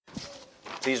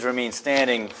Please remain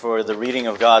standing for the reading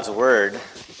of God's Word.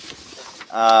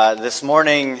 This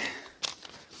morning,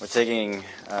 we're taking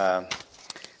a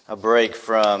break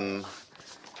from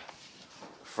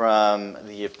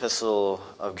the Epistle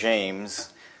of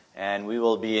James, and we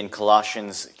will be in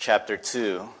Colossians chapter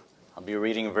 2. I'll be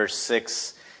reading verse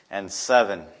 6 and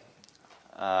 7.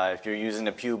 If you're using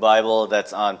the Pew Bible,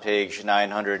 that's on page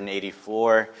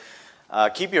 984.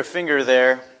 Keep your finger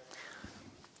there.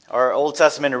 Our Old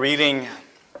Testament reading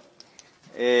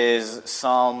is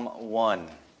Psalm 1.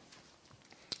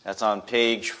 That's on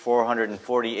page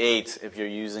 448 if you're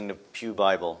using the Pew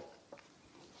Bible.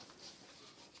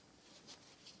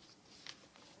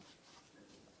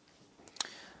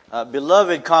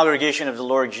 Beloved congregation of the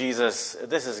Lord Jesus,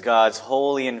 this is God's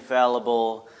holy,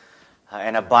 infallible,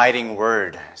 and abiding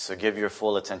word, so give your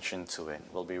full attention to it.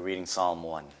 We'll be reading Psalm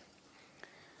 1.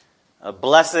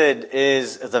 Blessed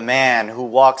is the man who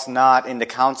walks not in the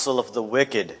counsel of the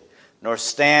wicked, nor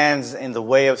stands in the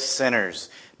way of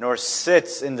sinners, nor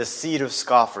sits in the seat of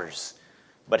scoffers.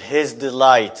 But his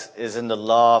delight is in the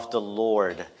law of the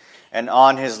Lord, and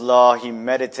on his law he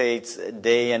meditates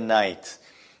day and night.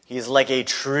 He is like a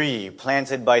tree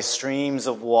planted by streams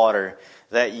of water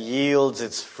that yields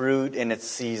its fruit in its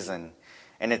season,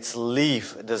 and its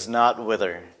leaf does not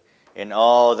wither. In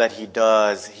all that he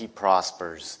does, he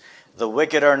prospers. The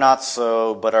wicked are not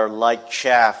so, but are like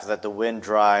chaff that the wind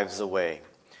drives away.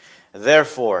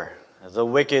 Therefore, the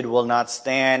wicked will not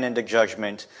stand in the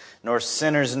judgment, nor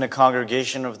sinners in the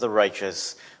congregation of the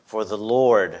righteous. For the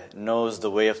Lord knows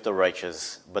the way of the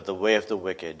righteous, but the way of the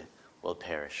wicked will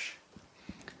perish.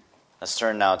 Let's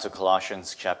turn now to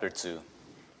Colossians chapter 2,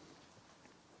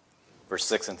 verse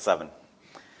 6 and 7.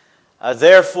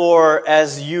 Therefore,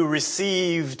 as you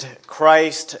received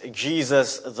Christ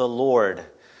Jesus the Lord,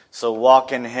 so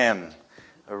walk in him,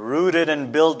 rooted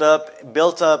and built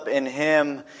up in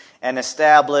him, and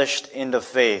established in the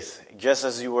faith, just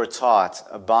as you were taught,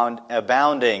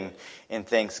 abounding in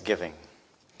thanksgiving.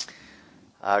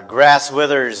 Grass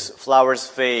withers, flowers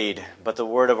fade, but the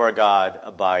word of our God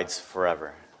abides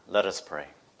forever. Let us pray.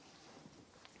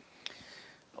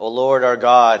 O Lord our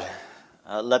God,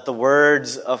 let the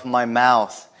words of my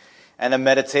mouth and the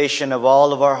meditation of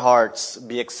all of our hearts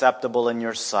be acceptable in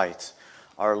your sight,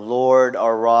 our Lord,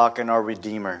 our rock, and our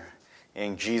Redeemer.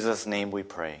 In Jesus' name we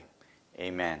pray.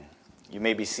 Amen. You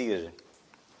may be seated.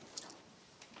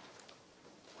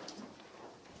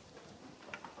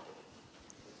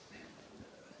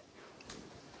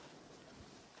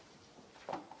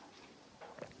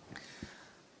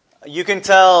 You can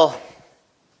tell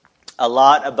a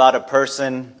lot about a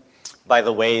person by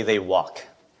the way they walk.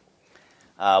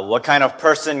 What kind of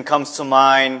person comes to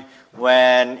mind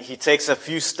when he takes a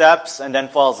few steps and then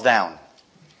falls down?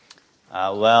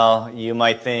 Well, you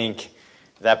might think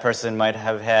that person might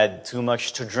have had too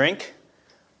much to drink.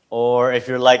 Or if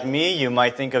you're like me, you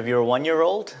might think of your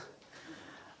 1-year-old.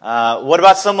 What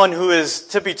about someone who is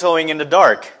tippy-toeing in the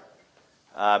dark?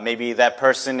 Maybe that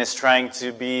person is trying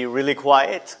to be really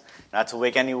quiet, not to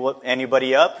wake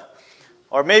anybody up.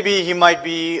 Or maybe he might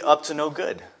be up to no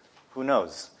good. Who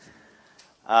knows?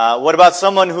 What about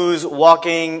someone who's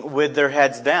walking with their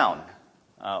heads down?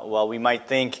 Well, we might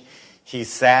think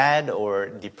he's sad or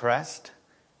depressed.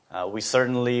 We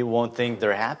certainly won't think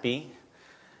they're happy.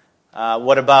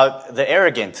 What about the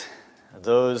arrogant?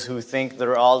 Those who think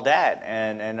they're all that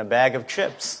and a bag of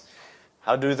chips.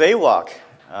 How do they walk?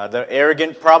 The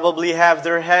arrogant probably have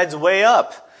their heads way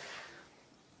up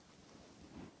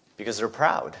because they're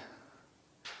proud.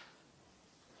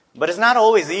 But it's not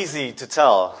always easy to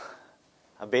tell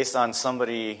based on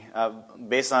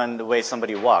the way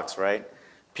somebody walks, right?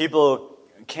 People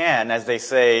can, as they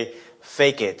say,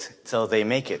 fake it till they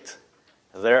make it.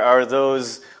 There are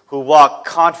those who walk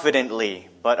confidently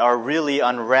but are really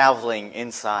unraveling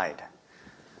inside.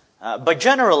 But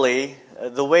generally,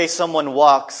 the way someone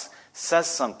walks says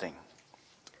something.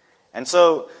 And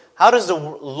so, how does the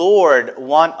Lord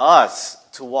want us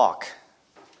to walk?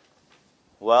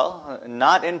 Well,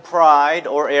 not in pride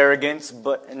or arrogance,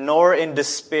 nor in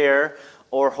despair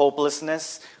or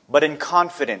hopelessness, but in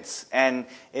confidence and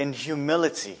in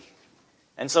humility.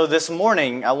 And so this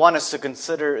morning, I want us to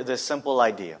consider this simple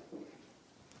idea.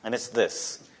 And it's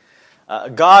this.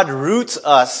 God roots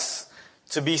us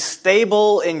to be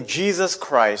stable in Jesus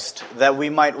Christ, that we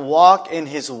might walk in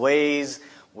his ways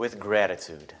with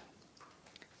gratitude.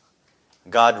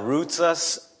 God roots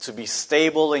us to be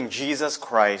stable in Jesus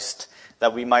Christ,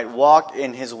 that we might walk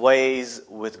in his ways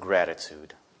with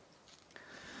gratitude.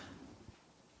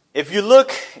 If you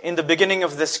look in the beginning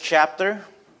of this chapter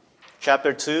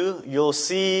 2, you'll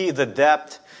see the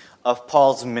depth of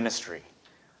Paul's ministry.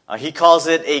 He calls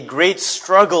it a great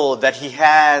struggle that he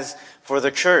has for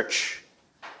the church.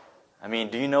 I mean,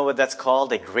 do you know what that's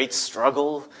called? A great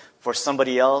struggle for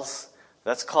somebody else?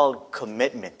 That's called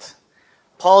commitment.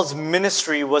 Paul's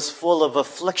ministry was full of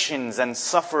afflictions and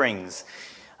sufferings.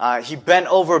 He bent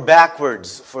over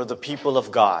backwards for the people of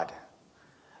God.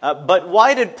 But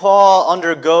why did Paul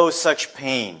undergo such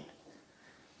pain?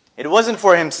 It wasn't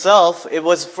for himself, it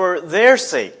was for their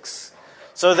sakes,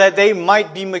 so that they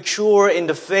might be mature in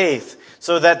the faith,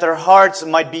 so that their hearts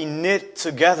might be knit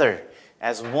together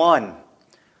as one.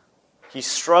 He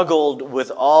struggled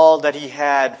with all that he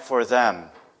had for them.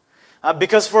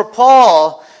 Because for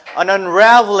Paul, an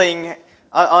unveiling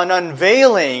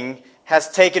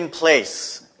has taken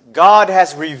place. God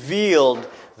has revealed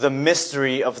the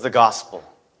mystery of the gospel.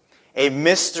 A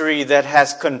mystery that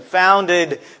has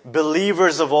confounded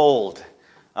believers of old.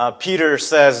 Peter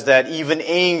says that even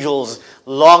angels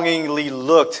longingly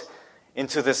looked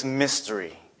into this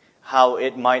mystery, how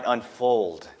it might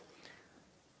unfold.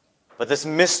 But this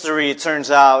mystery, it turns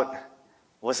out,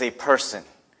 was a person.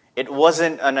 It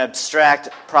wasn't an abstract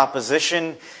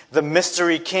proposition. The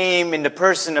mystery came in the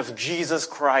person of Jesus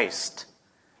Christ.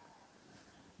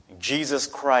 Jesus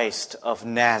Christ of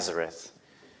Nazareth.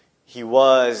 He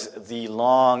was the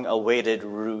long-awaited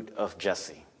root of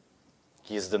Jesse.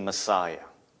 He is the Messiah.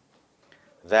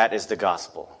 That is the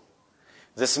gospel.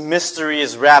 This mystery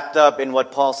is wrapped up in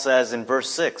what Paul says in verse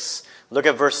 6. Look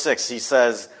at verse 6. He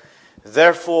says,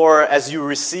 "Therefore, as you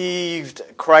received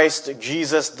Christ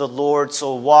Jesus the Lord,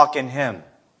 so walk in him."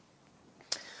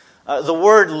 The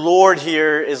word Lord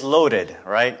here is loaded,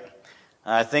 right?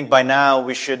 I think by now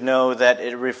we should know that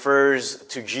it refers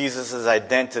to Jesus'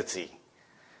 identity.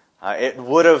 It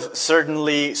would have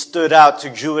certainly stood out to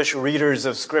Jewish readers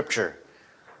of Scripture.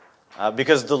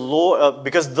 Because the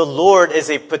Lord is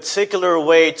a particular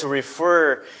way to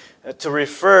refer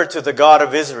to the God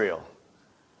of Israel.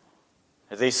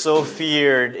 They so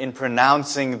feared in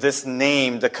pronouncing this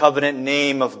name, the covenant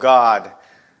name of God,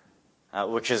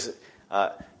 which is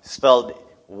spelled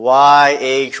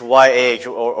YHYH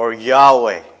or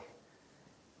Yahweh.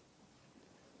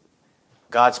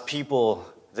 God's people,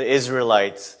 the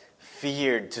Israelites,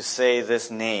 feared to say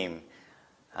this name.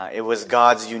 It was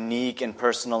God's unique and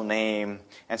personal name.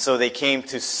 And so they came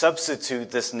to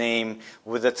substitute this name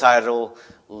with the title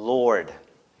Lord.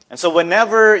 And so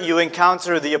whenever you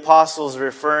encounter the apostles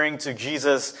referring to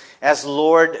Jesus as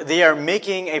Lord, they are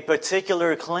making a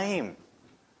particular claim.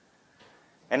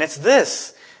 And it's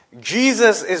this: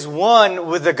 Jesus is one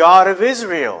with the God of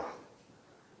Israel.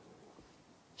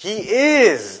 He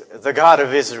is the God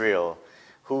of Israel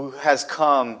who has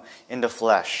come in the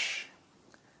flesh.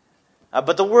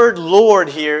 But the word Lord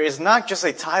here is not just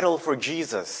a title for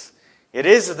Jesus. It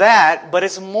is that, but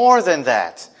it's more than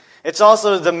that. It's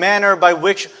also the manner by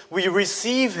which we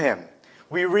receive Him.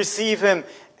 We receive Him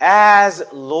as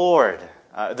Lord.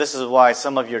 This is why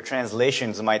some of your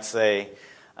translations might say,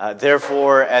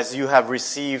 "Therefore, as you have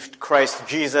received Christ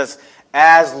Jesus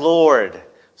as Lord,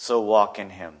 so walk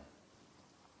in Him."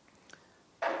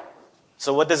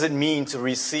 So what does it mean to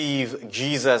receive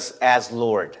Jesus as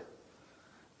Lord?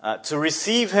 To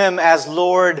receive Him as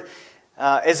Lord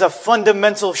is a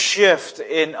fundamental shift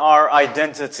in our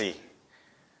identity.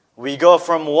 We go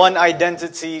from one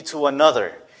identity to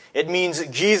another. It means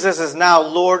Jesus is now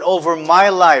Lord over my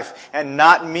life and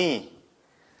not me.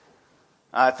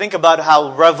 Think about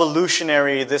how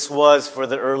revolutionary this was for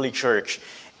the early church.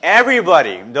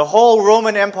 Everybody, the whole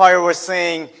Roman Empire was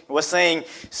saying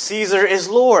Caesar is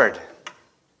Lord.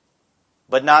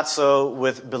 But not so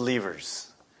with believers.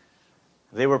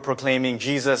 They were proclaiming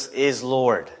Jesus is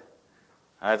Lord.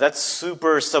 That's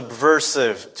super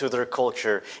subversive to their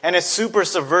culture. And it's super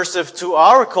subversive to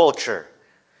our culture.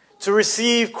 To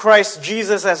receive Christ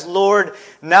Jesus as Lord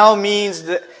now means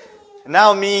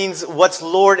what's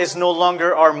Lord is no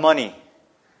longer our money.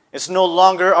 It's no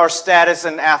longer our status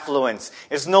and affluence.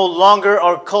 It's no longer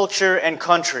our culture and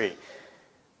country.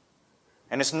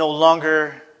 And it's no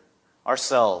longer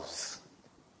ourselves.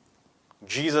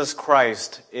 Jesus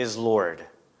Christ is Lord.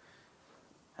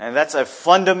 And that's a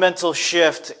fundamental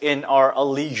shift in our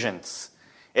allegiance.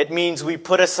 It means we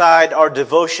put aside our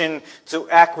devotion to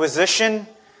acquisition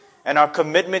and our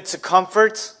commitment to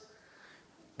comfort,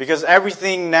 because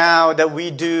everything now that we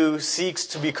do seeks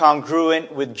to be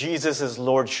congruent with Jesus'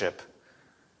 lordship.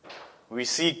 We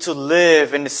seek to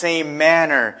live in the same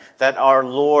manner that our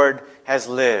Lord has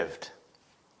lived.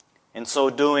 In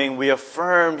so doing, we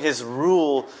affirm His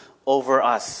rule over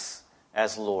us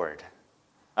as Lord.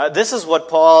 This is what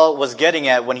Paul was getting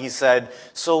at when he said,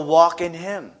 "So walk in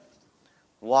Him."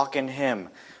 Walk in Him.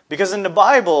 Because in the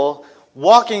Bible,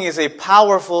 walking is a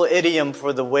powerful idiom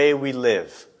for the way we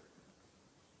live.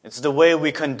 It's the way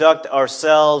we conduct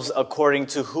ourselves according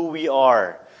to who we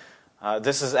are.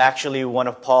 This is actually one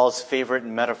of Paul's favorite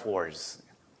metaphors,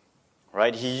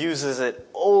 right? He uses it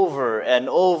over and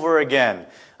over again.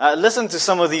 Listen to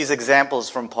some of these examples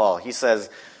from Paul. He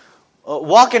says,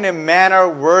 walk in a manner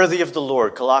worthy of the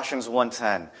Lord, Colossians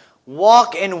 1:10.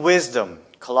 Walk in wisdom,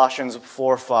 Colossians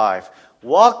 4:5.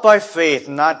 Walk by faith,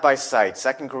 not by sight,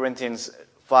 2 Corinthians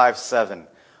 5:7.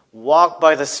 Walk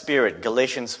by the Spirit,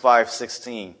 Galatians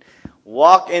 5:16.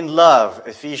 Walk in love,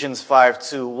 Ephesians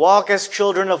 5:2. Walk as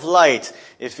children of light,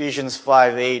 Ephesians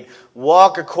 5:8.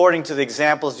 Walk according to the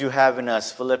examples you have in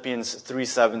us, Philippians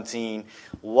 3:17.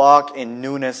 Walk in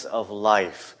newness of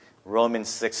life, Romans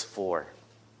 6:4.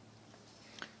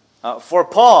 For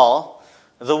Paul,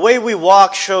 the way we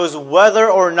walk shows whether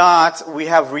or not we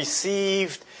have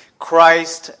received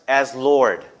Christ as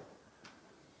Lord.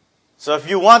 So if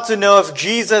you want to know if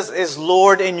Jesus is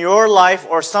Lord in your life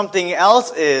or something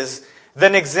else is,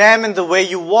 then examine the way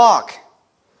you walk.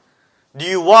 Do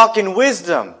you walk in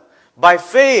wisdom, by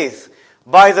faith,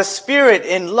 by the Spirit,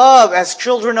 in love, as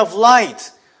children of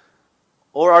light?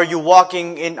 Or are you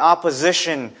walking in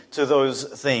opposition to those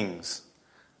things?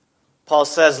 Paul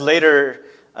says later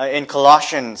in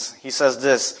Colossians, he says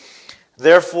this,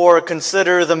 therefore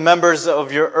consider the members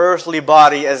of your earthly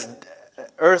body as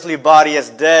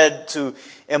dead to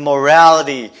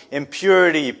immorality,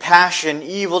 impurity, passion,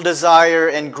 evil desire,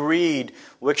 and greed,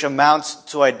 which amounts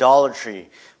to idolatry.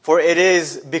 For it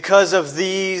is because of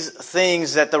these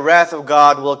things that the wrath of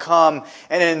God will come,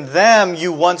 and in them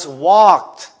you once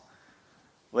walked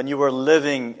when you were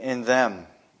living in them.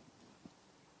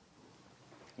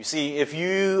 You see, if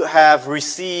you have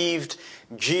received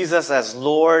Jesus as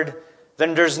Lord,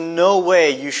 then there's no way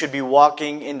you should be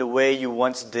walking in the way you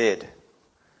once did.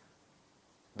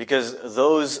 Because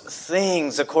those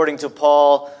things, according to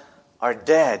Paul, are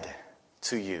dead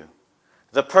to you.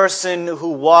 The person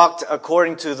who walked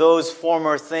according to those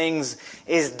former things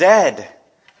is dead.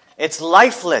 It's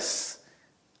lifeless.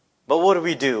 But what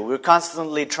do? We're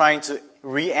constantly trying to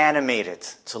reanimate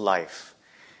it to life.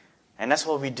 And that's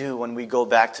what we do when we go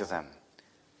back to them.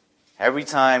 Every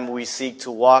time we seek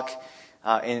to walk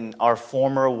in our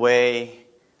former way,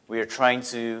 we are trying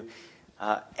to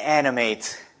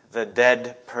animate the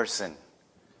dead person.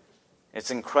 It's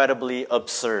incredibly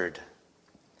absurd.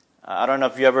 I don't know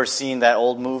if you've ever seen that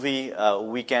old movie,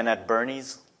 Weekend at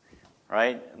Bernie's,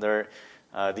 right? There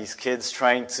are these kids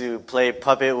trying to play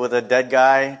puppet with a dead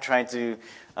guy, trying to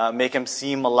make him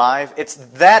seem alive. It's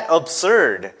that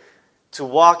absurd to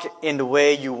walk in the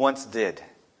way you once did.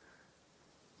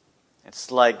 It's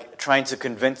like trying to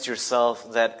convince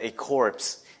yourself that a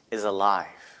corpse is alive.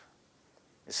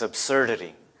 It's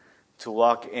absurdity to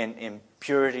walk in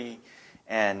impurity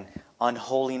and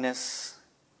unholiness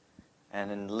and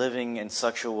in living in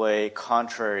such a way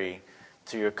contrary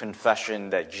to your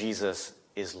confession that Jesus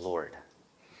is Lord.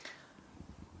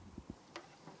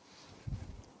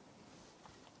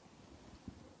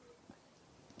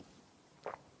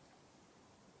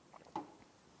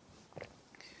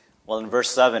 Well, in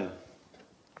verse 7,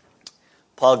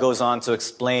 Paul goes on to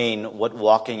explain what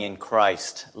walking in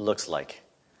Christ looks like.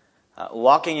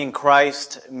 Walking in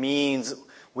Christ means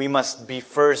we must be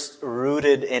first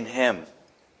rooted in Him.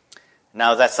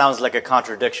 Now, that sounds like a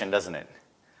contradiction, doesn't it?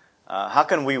 How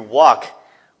can we walk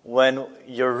when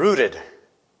you're rooted?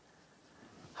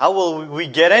 How will we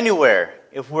get anywhere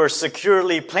if we're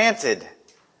securely planted?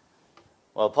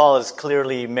 Well, Paul is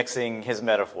clearly mixing his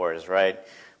metaphors, right?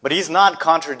 But he's not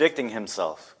contradicting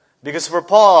himself. Because for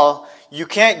Paul, you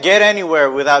can't get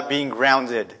anywhere without being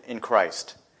grounded in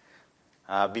Christ.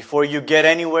 Before you get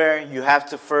anywhere, you have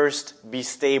to first be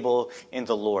stable in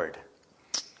the Lord.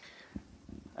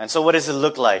 And so what does it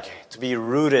look like to be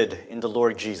rooted in the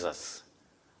Lord Jesus?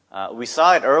 We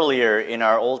saw it earlier in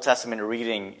our Old Testament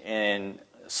reading in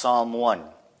Psalm 1.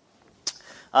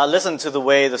 Listen to the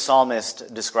way the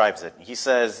psalmist describes it. He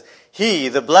says, he,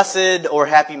 the blessed or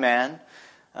happy man,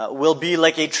 will be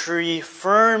like a tree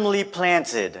firmly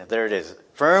planted. There it is.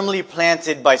 Firmly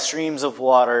planted by streams of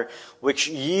water, which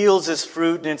yields its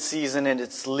fruit in its season, and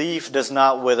its leaf does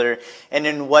not wither. And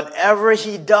in whatever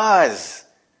he does,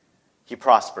 he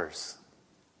prospers.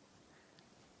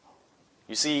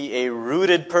 You see, a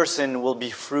rooted person will be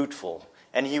fruitful,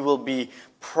 and he will be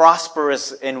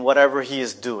prosperous in whatever he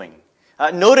is doing.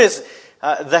 Notice,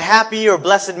 the happy or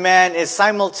blessed man is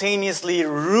simultaneously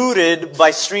rooted by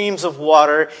streams of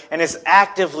water and is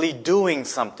actively doing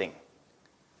something.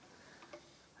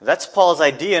 That's Paul's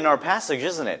idea in our passage,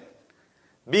 isn't it?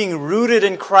 Being rooted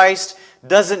in Christ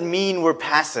doesn't mean we're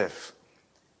passive.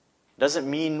 doesn't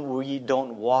mean we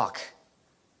don't walk,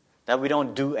 that we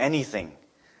don't do anything.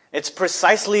 It's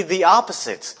precisely the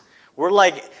opposite. We're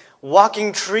like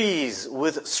walking trees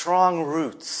with strong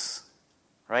roots.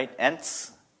 Right?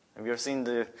 Ents? Have you ever seen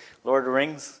the Lord of the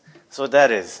Rings? That's what that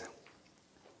is.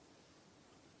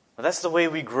 But that's the way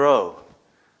we grow.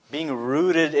 Being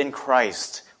rooted in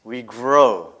Christ, we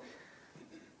grow.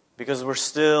 Because we're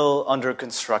still under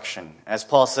construction. As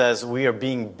Paul says, we are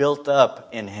being built up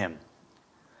in Him.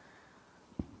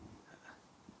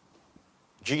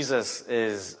 Jesus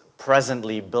is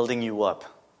presently building you up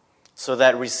so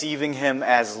that receiving Him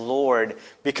as Lord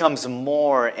becomes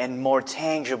more and more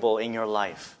tangible in your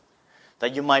life.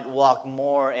 That you might walk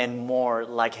more and more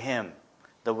like Him,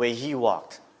 the way He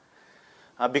walked.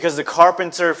 Because the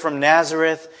carpenter from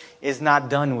Nazareth is not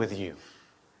done with you.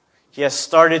 He has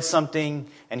started something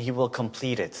and He will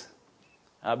complete it.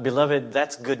 Beloved,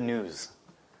 that's good news.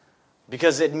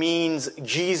 Because it means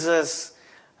Jesus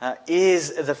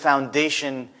is the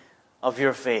foundation of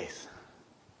your faith.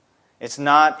 It's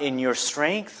not in your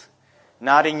strength,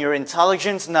 not in your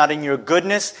intelligence, not in your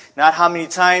goodness, not how many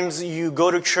times you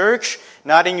go to church,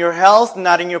 not in your health,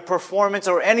 not in your performance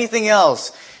or anything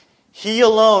else. He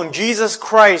alone, Jesus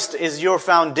Christ, is your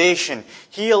foundation.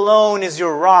 He alone is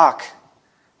your rock.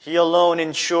 He alone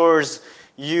ensures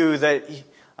you that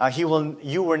you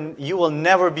will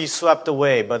never be swept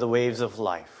away by the waves of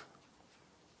life.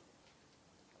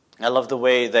 I love the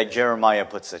way that Jeremiah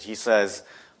puts it. He says,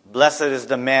 "Blessed is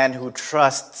the man who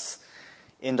trusts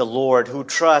in the Lord, whose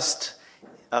trust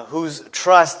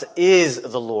is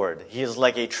the Lord. He is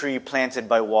like a tree planted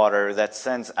by water that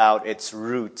sends out its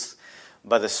roots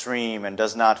by the stream and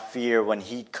does not fear when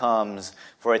heat comes,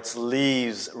 for its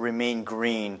leaves remain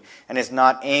green, and is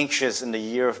not anxious in the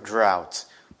year of drought,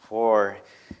 for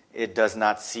it does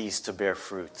not cease to bear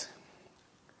fruit."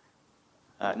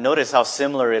 Notice how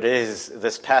similar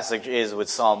this passage is with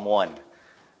Psalm 1.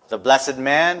 The blessed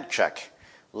man, check.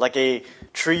 Like a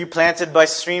tree planted by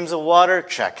streams of water,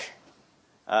 check.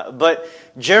 But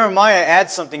Jeremiah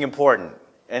adds something important,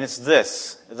 and it's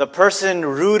this. The person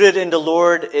rooted in the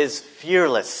Lord is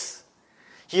fearless.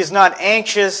 He is not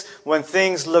anxious when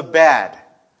things look bad.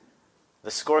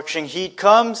 The scorching heat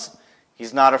comes,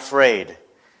 he's not afraid.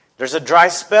 There's a dry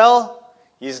spell,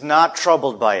 he's not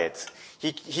troubled by it.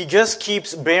 He just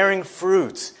keeps bearing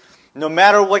fruit. No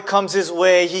matter what comes his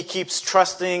way, he keeps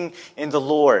trusting in the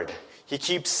Lord. He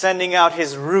keeps sending out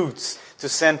his roots to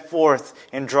send forth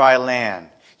in dry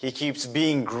land. He keeps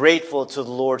being grateful to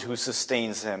the Lord who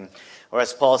sustains him. Or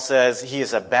as Paul says, he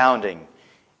is abounding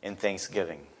in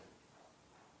thanksgiving.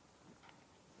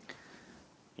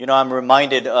 You know, I'm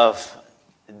reminded of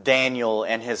Daniel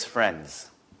and his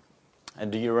friends.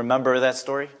 And do you remember that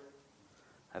story?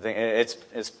 I think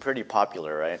it's pretty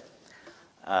popular, right?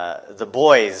 The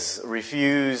boys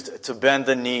refused to bend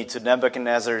the knee to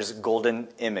Nebuchadnezzar's golden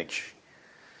image.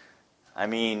 I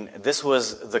mean, this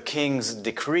was the king's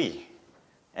decree.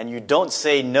 And you don't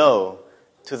say no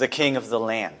to the king of the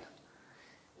land.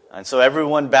 And so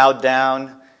everyone bowed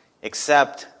down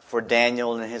except for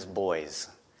Daniel and his boys.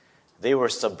 They were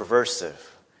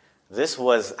subversive. This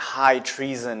was high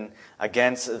treason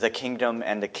against the kingdom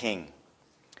and the king.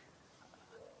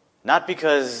 Not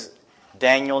because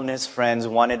Daniel and his friends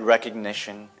wanted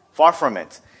recognition, far from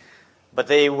it, but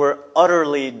they were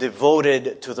utterly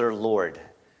devoted to their Lord.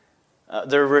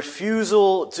 Their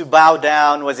refusal to bow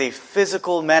down was a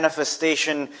physical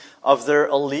manifestation of their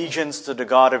allegiance to the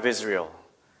God of Israel.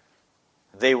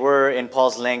 They were, in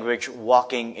Paul's language,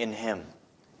 walking in Him.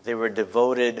 They were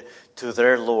devoted to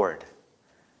their Lord.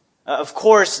 Of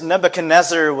course,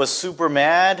 Nebuchadnezzar was super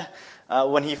mad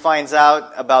when he finds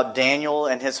out about Daniel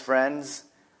and his friends.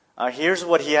 Here's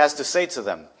what he has to say to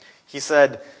them. He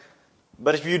said,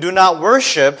 "But if you do not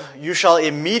worship, you shall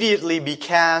immediately be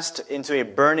cast into a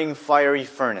burning fiery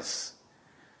furnace."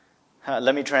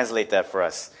 Let me translate that for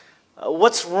us.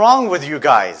 What's wrong with you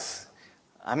guys?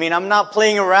 I mean, I'm not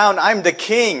playing around. I'm the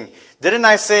king. Didn't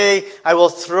I say I will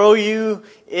throw you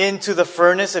into the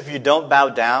furnace if you don't bow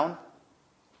down?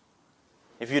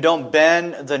 If you don't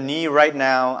bend the knee right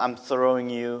now, I'm throwing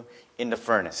you in the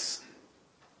furnace.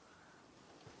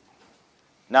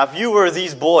 Now, if you were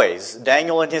these boys,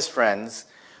 Daniel and his friends,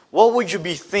 what would you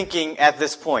be thinking at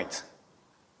this point?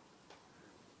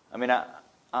 I mean,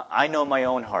 I know my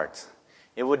own heart.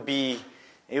 It would be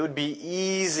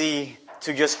easy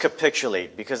to just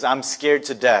capitulate because I'm scared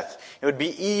to death. It would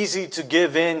be easy to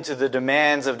give in to the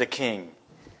demands of the king.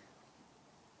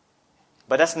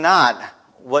 But that's not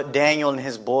what Daniel and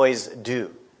his boys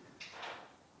do.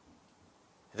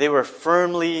 They were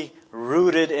firmly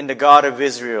rooted in the God of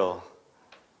Israel.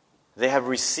 they have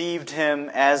received him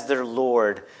as their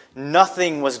Lord,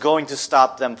 nothing was going to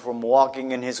stop them from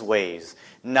walking in his ways,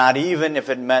 not even if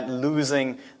it meant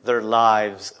losing their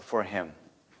lives for him.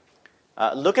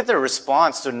 Look at their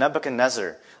response to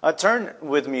Nebuchadnezzar. Turn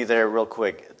with me there real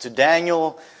quick to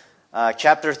Daniel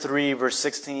chapter 3, verse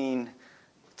 16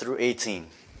 through 18.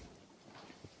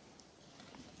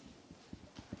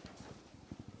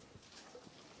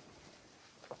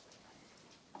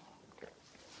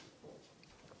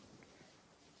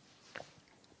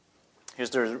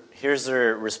 Here's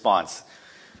their response.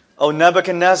 O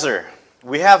Nebuchadnezzar,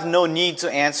 we have no need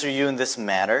to answer you in this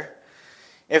matter.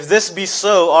 If this be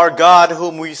so, our God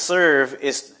whom we serve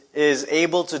is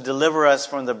able to deliver us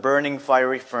from the burning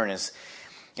fiery furnace,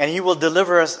 and he will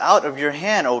deliver us out of your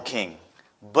hand, O king.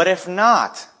 But if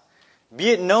not, be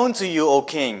it known to you, O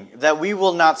king, that we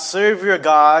will not serve your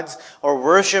gods or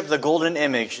worship the golden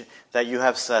image that you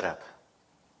have set up.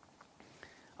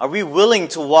 Are we willing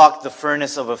to walk the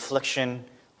furnace of affliction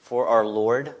for our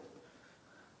Lord?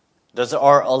 Does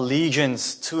our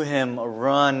allegiance to him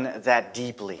run that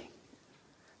deeply?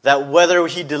 That whether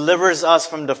he delivers us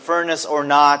from the furnace or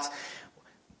not,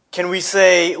 can we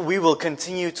say we will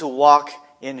continue to walk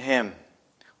in him?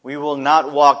 We will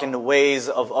not walk in the ways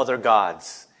of other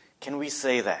gods. Can we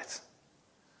say that?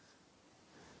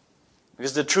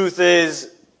 Because the truth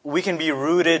is, we can be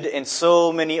rooted in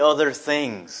so many other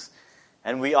things.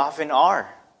 And we often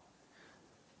are.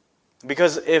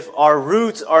 Because if our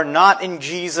roots are not in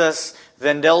Jesus,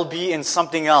 then they'll be in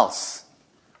something else.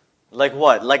 Like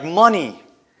what? Like money.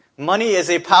 Money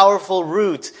is a powerful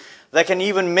root that can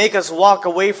even make us walk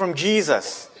away from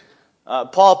Jesus.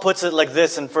 Paul puts it like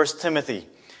this in 1 Timothy.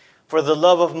 For the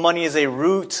love of money is a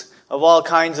root of all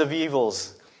kinds of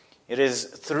evils. It is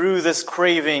through this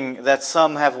craving that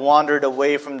some have wandered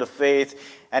away from the faith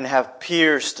and have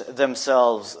pierced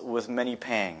themselves with many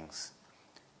pangs.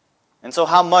 And so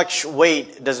how much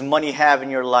weight does money have in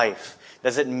your life?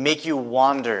 Does it make you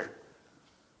wander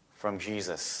from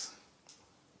Jesus?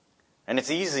 And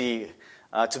it's easy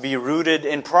to be rooted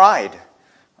in pride.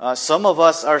 Some of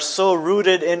us are so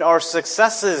rooted in our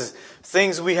successes,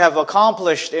 things we have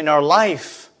accomplished in our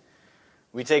life.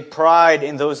 We take pride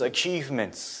in those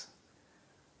achievements.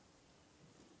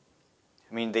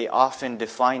 I mean, they often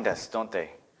defined us, don't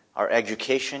they? Our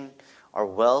education, our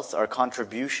wealth, our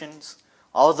contributions,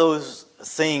 all those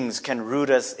things can root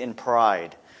us in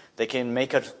pride. They can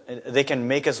make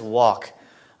us walk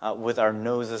with our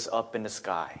noses up in the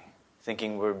sky,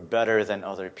 thinking we're better than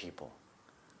other people.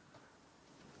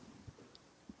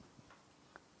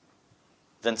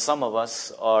 Then some of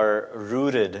us are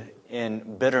rooted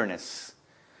in bitterness.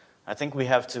 I think we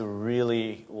have to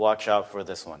really watch out for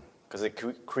this one, because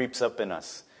it creeps up in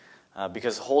us.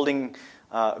 Because holding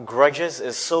grudges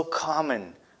is so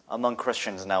common among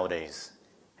Christians nowadays.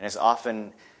 And it's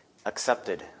often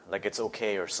accepted, like it's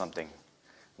okay or something.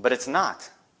 But it's not.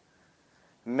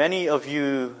 Many of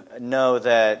you know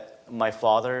that my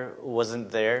father wasn't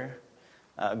there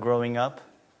growing up.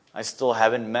 I still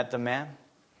haven't met the man.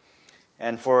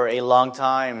 And for a long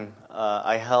time,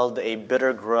 I held a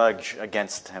bitter grudge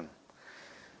against him.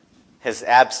 His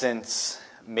absence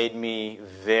made me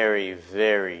very,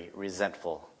 very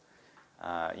resentful.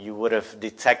 You would have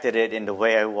detected it in the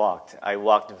way I walked. I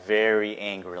walked very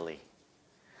angrily.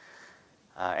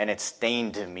 And it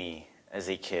stained me as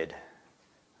a kid.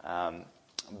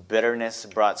 Bitterness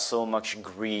brought so much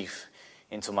grief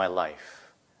into my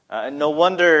life. No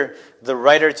wonder the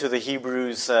writer to the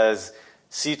Hebrews says,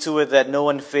 see to it that no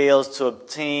one fails to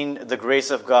obtain the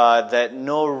grace of God, that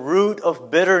no root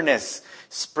of bitterness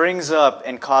springs up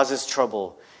and causes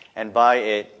trouble, and by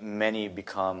it many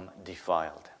become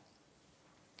defiled.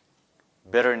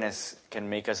 Bitterness can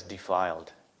make us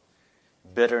defiled.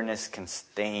 Bitterness can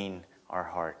stain our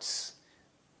hearts.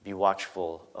 Be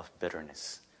watchful of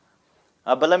bitterness.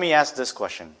 But let me ask this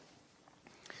question.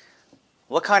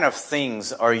 What kind of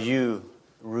things are you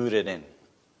rooted in?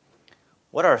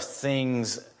 What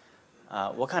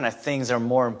kind of things are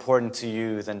more important to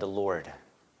you than the Lord?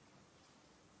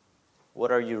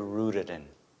 What are you rooted in?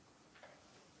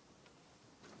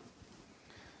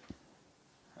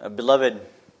 Beloved,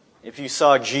 if you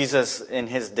saw Jesus in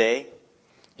his day,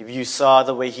 if you saw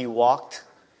the way he walked,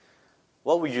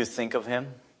 what would you think of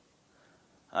him?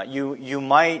 You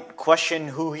might question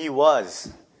who he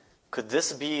was. Could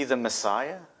this be the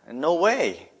Messiah? No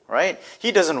way, right?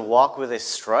 He doesn't walk with a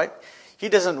strut. He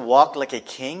doesn't walk like a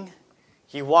king.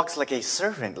 He walks like a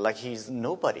servant, like he's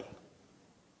nobody.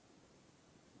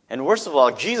 And worst of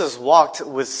all, Jesus walked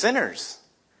with sinners.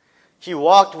 He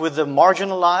walked with the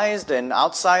marginalized and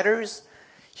outsiders.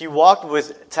 He walked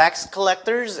with tax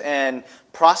collectors and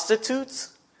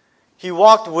prostitutes. He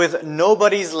walked with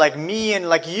nobodies like me and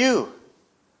like you.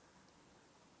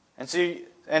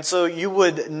 And so you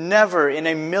would never in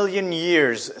a million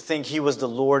years think he was the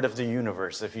Lord of the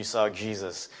universe if you saw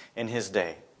Jesus in his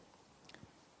day.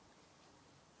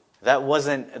 That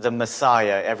wasn't the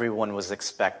Messiah everyone was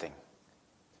expecting.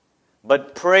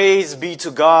 But praise be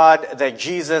to God that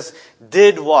Jesus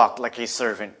did walk like a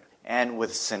servant and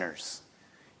with sinners.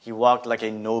 He walked like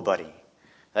a nobody.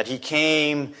 That he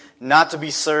came not to be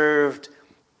served,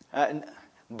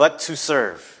 but to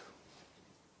serve.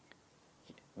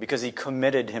 Because he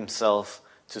committed himself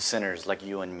to sinners like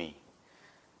you and me.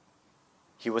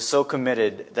 He was so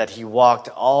committed that he walked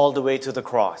all the way to the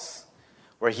cross,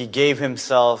 where he gave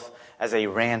himself as a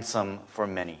ransom for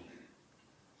many.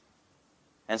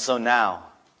 And so now,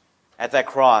 at that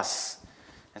cross,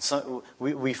 and so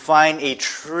we find a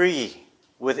tree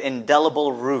with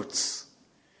indelible roots.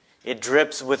 It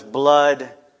drips with blood,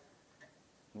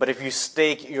 but if you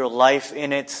stake your life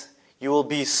in it, you will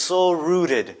be so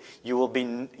rooted, you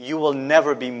will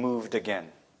never be moved again.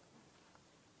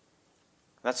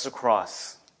 That's the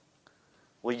cross.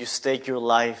 Will you stake your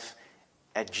life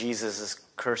at Jesus'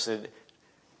 cursed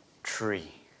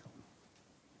tree?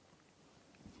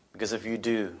 Because if you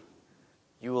do,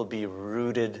 you will be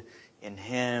rooted in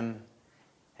him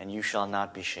and you shall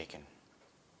not be shaken.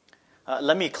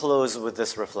 Let me close with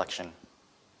this reflection.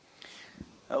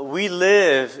 We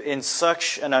live in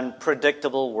such an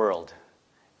unpredictable world.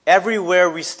 Everywhere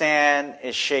we stand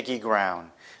is shaky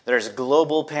ground. There's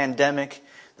global pandemic,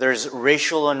 there's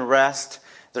racial unrest,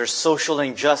 there's social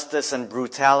injustice and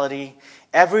brutality.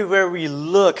 Everywhere we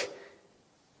look,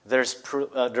 there's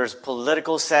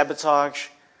political sabotage.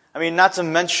 I mean, not to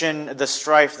mention the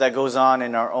strife that goes on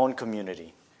in our own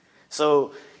community.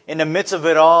 So, in the midst of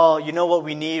it all, you know what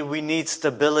we need? We need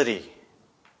stability.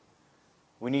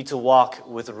 We need to walk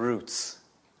with roots.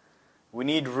 We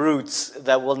need roots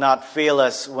that will not fail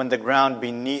us when the ground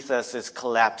beneath us is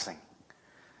collapsing.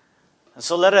 And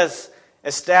so let us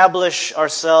establish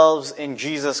ourselves in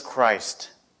Jesus Christ,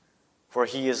 for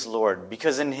he is Lord.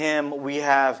 Because in him we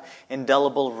have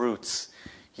indelible roots.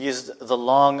 He is the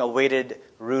long-awaited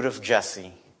root of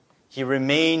Jesse. He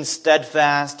remains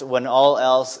steadfast when all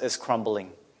else is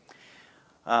crumbling.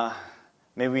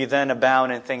 May we then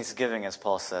abound in thanksgiving, as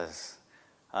Paul says,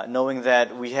 knowing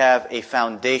that we have a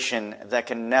foundation that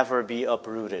can never be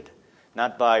uprooted,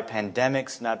 not by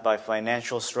pandemics, not by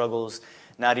financial struggles,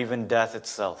 not even death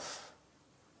itself.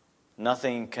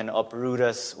 Nothing can uproot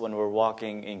us when we're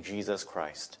walking in Jesus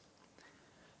Christ.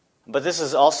 But this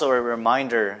is also a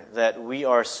reminder that we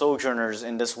are sojourners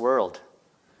in this world.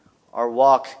 Our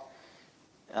walk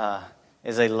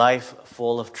is a life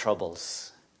full of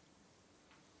troubles.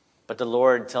 But the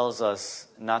Lord tells us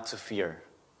not to fear.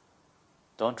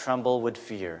 Don't tremble with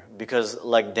fear, because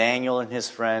like Daniel and his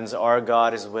friends, our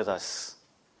God is with us.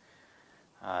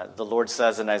 The Lord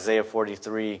says in Isaiah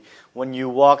 43, when you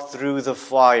walk through the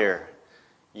fire,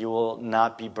 you will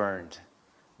not be burned.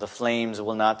 The flames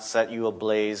will not set you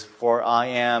ablaze, for I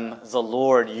am the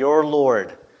Lord, your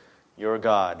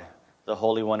God, the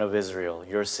Holy One of Israel,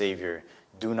 your Savior.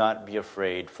 Do not be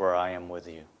afraid, for I am with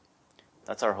you.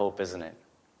 That's our hope, isn't it?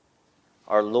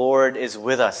 Our Lord is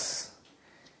with us.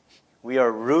 We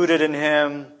are rooted in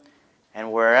him,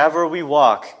 and wherever we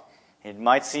walk, it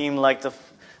might seem like the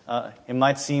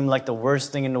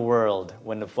worst thing in the world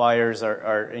when the fires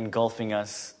are engulfing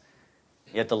us.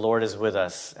 Yet the Lord is with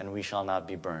us, and we shall not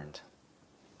be burned.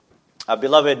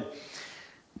 Beloved,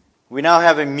 we now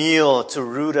have a meal to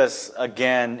root us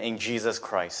again in Jesus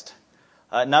Christ.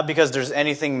 Not because there's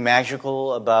anything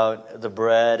magical about the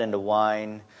bread and the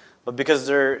wine, but because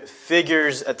they're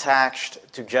figures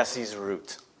attached to Jesse's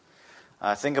root.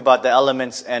 Think about the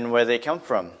elements and where they come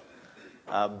from.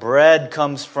 Bread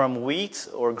comes from wheat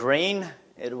or grain.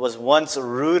 It was once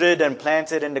rooted and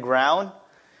planted in the ground.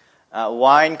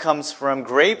 Wine comes from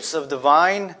grapes of the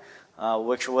vine,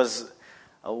 which was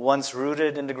once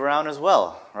rooted in the ground as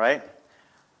well, right?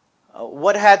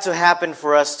 What had to happen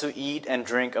for us to eat and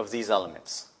drink of these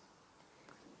elements?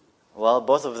 Well,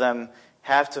 both of them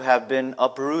have to have been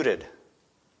uprooted,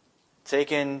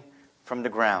 taken from the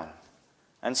ground.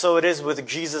 And so it is with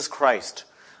Jesus Christ.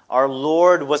 Our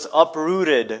Lord was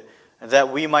uprooted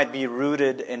that we might be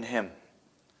rooted in him.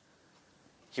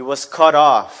 He was cut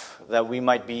off that we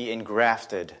might be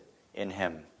engrafted in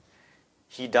him.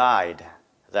 He died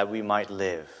that we might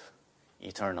live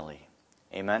eternally.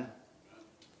 Amen?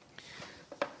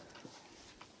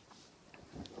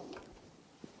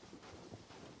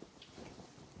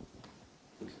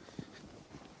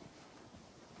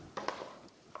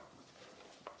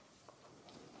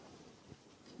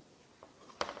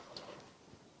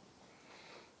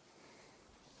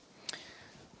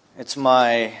 It's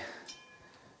my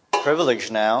privilege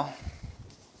now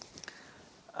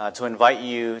to invite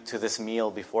you to this meal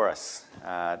before us,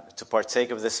 to partake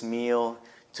of this meal,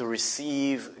 to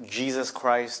receive Jesus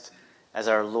Christ as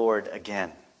our Lord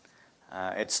again.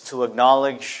 It's to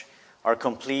acknowledge our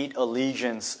complete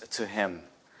allegiance to Him.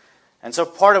 And so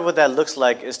part of what that looks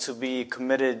like is to be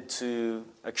committed to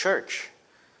a church.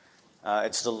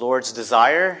 It's the Lord's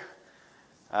desire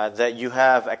that you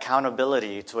have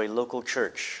accountability to a local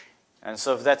church. And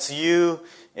so if that's you,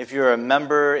 if you're a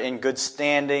member in good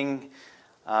standing,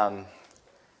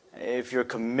 if you've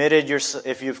committed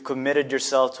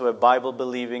yourself to a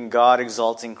Bible-believing,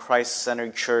 God-exalting,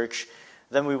 Christ-centered church,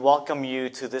 then we welcome you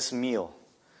to this meal.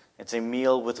 It's a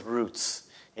meal with roots,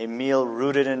 a meal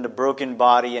rooted in the broken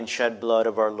body and shed blood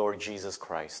of our Lord Jesus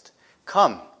Christ.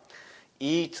 Come,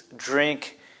 eat,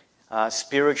 drink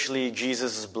spiritually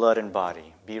Jesus' blood and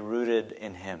body. Be rooted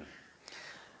in Him.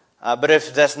 But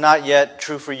if that's not yet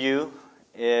true for you,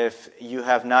 if you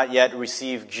have not yet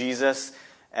received Jesus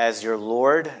as your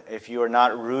Lord, if you are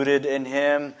not rooted in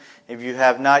Him, if you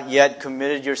have not yet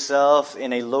committed yourself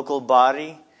in a local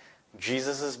body,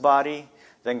 Jesus' body,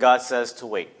 then God says to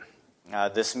wait.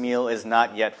 This meal is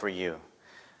not yet for you.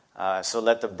 So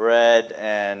let the bread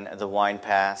and the wine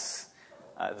pass.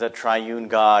 The triune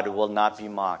God will not be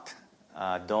mocked.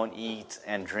 Don't eat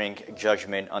and drink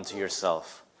judgment unto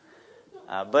yourself.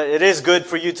 But it is good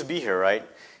for you to be here, right?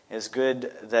 It's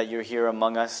good that you're here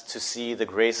among us to see the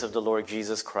grace of the Lord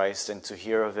Jesus Christ and to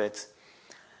hear of it.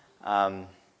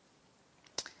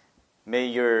 May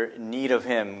your need of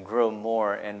Him grow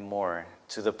more and more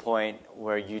to the point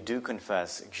where you do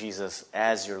confess Jesus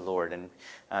as your Lord and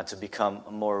to become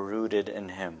more rooted in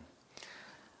Him.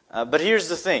 But here's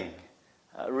the thing.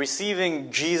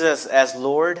 Receiving Jesus as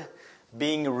Lord,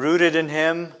 being rooted in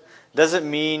Him, doesn't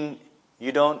mean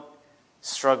you don't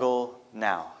struggle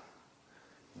now.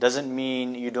 Doesn't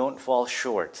mean you don't fall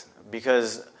short.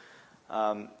 Because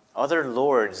other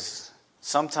lords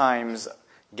sometimes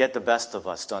get the best of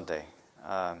us, don't they?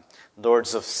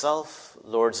 Lords of self,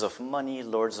 lords of money,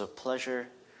 lords of pleasure.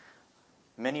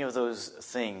 Many of those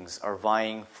things are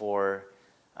vying for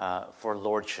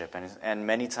lordship, and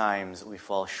many times we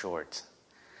fall short.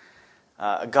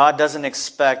 God doesn't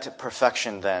expect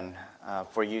perfection then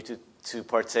for you to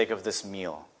partake of this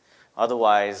meal.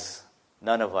 Otherwise,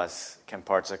 none of us can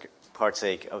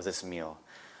partake of this meal.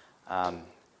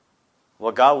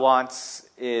 What God wants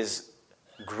is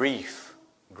grief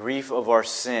of our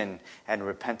sin and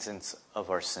repentance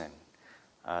of our sin.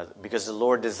 Because the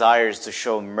Lord desires to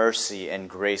show mercy and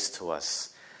grace to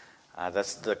us.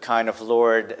 That's the kind of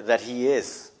Lord that He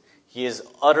is. He is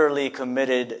utterly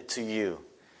committed to you.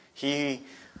 He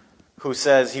who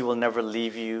says He will never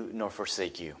leave you nor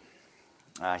forsake you.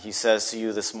 He says to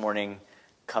you this morning,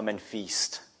 come and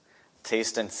feast.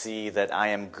 Taste and see that I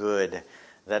am good,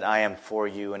 that I am for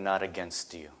you and not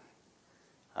against you.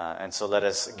 And so let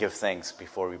us give thanks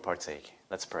before we partake.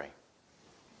 Let's pray.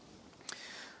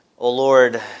 O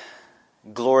Lord,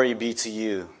 glory be to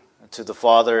you, to the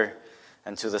Father,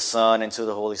 and to the Son, and to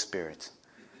the Holy Spirit.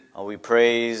 We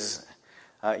praise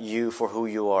you for who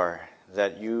you are,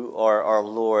 that you are our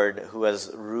Lord who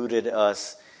has rooted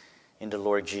us in the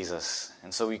Lord Jesus.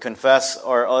 And so we confess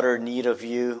our utter need of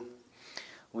you.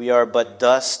 We are but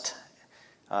dust,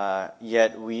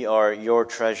 yet we are your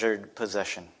treasured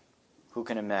possession. Who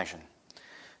can imagine?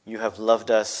 You have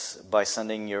loved us by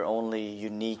sending your only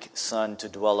unique Son to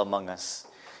dwell among us.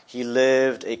 He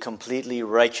lived a completely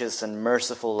righteous and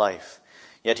merciful life,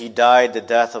 yet He died the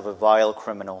death of a vile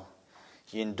criminal.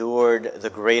 He endured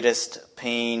the greatest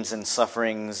pains and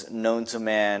sufferings known to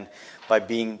man by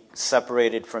being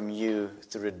separated from you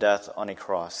through death on a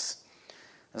cross.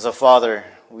 And so, Father,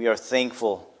 we are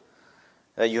thankful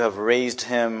that you have raised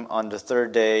Him on the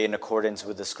third day in accordance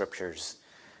with the Scriptures.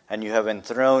 And you have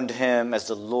enthroned Him as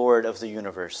the Lord of the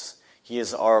universe. He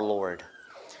is our Lord.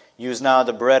 Use now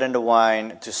the bread and the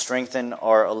wine to strengthen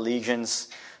our allegiance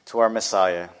to our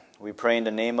Messiah. We pray in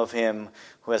the name of Him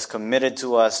who has committed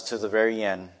to us to the very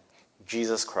end,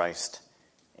 Jesus Christ.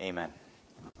 Amen.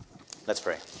 Let's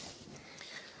pray.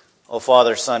 O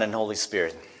Father, Son, and Holy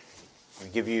Spirit, we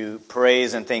give you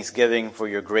praise and thanksgiving for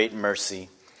your great mercy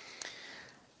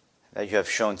that you have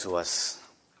shown to us.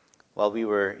 While we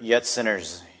were yet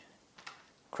sinners,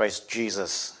 Christ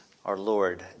Jesus, our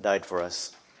Lord, died for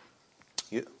us.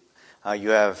 You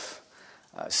have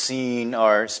seen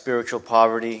our spiritual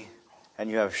poverty, and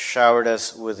you have showered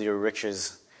us with your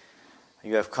riches.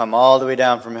 You have come all the way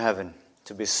down from heaven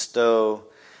to bestow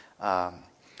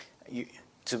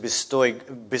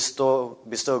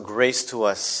grace to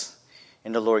us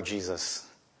in the Lord Jesus.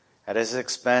 At His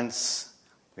expense,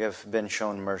 We have been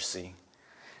shown mercy.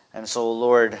 And so,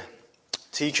 Lord,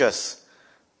 teach us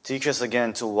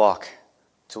again to walk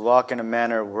in a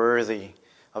manner worthy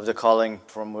of the calling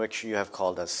from which you have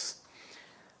called us.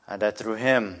 And that through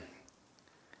him,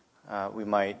 we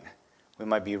might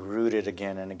be rooted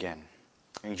again and again.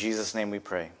 In Jesus' name we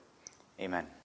pray. Amen.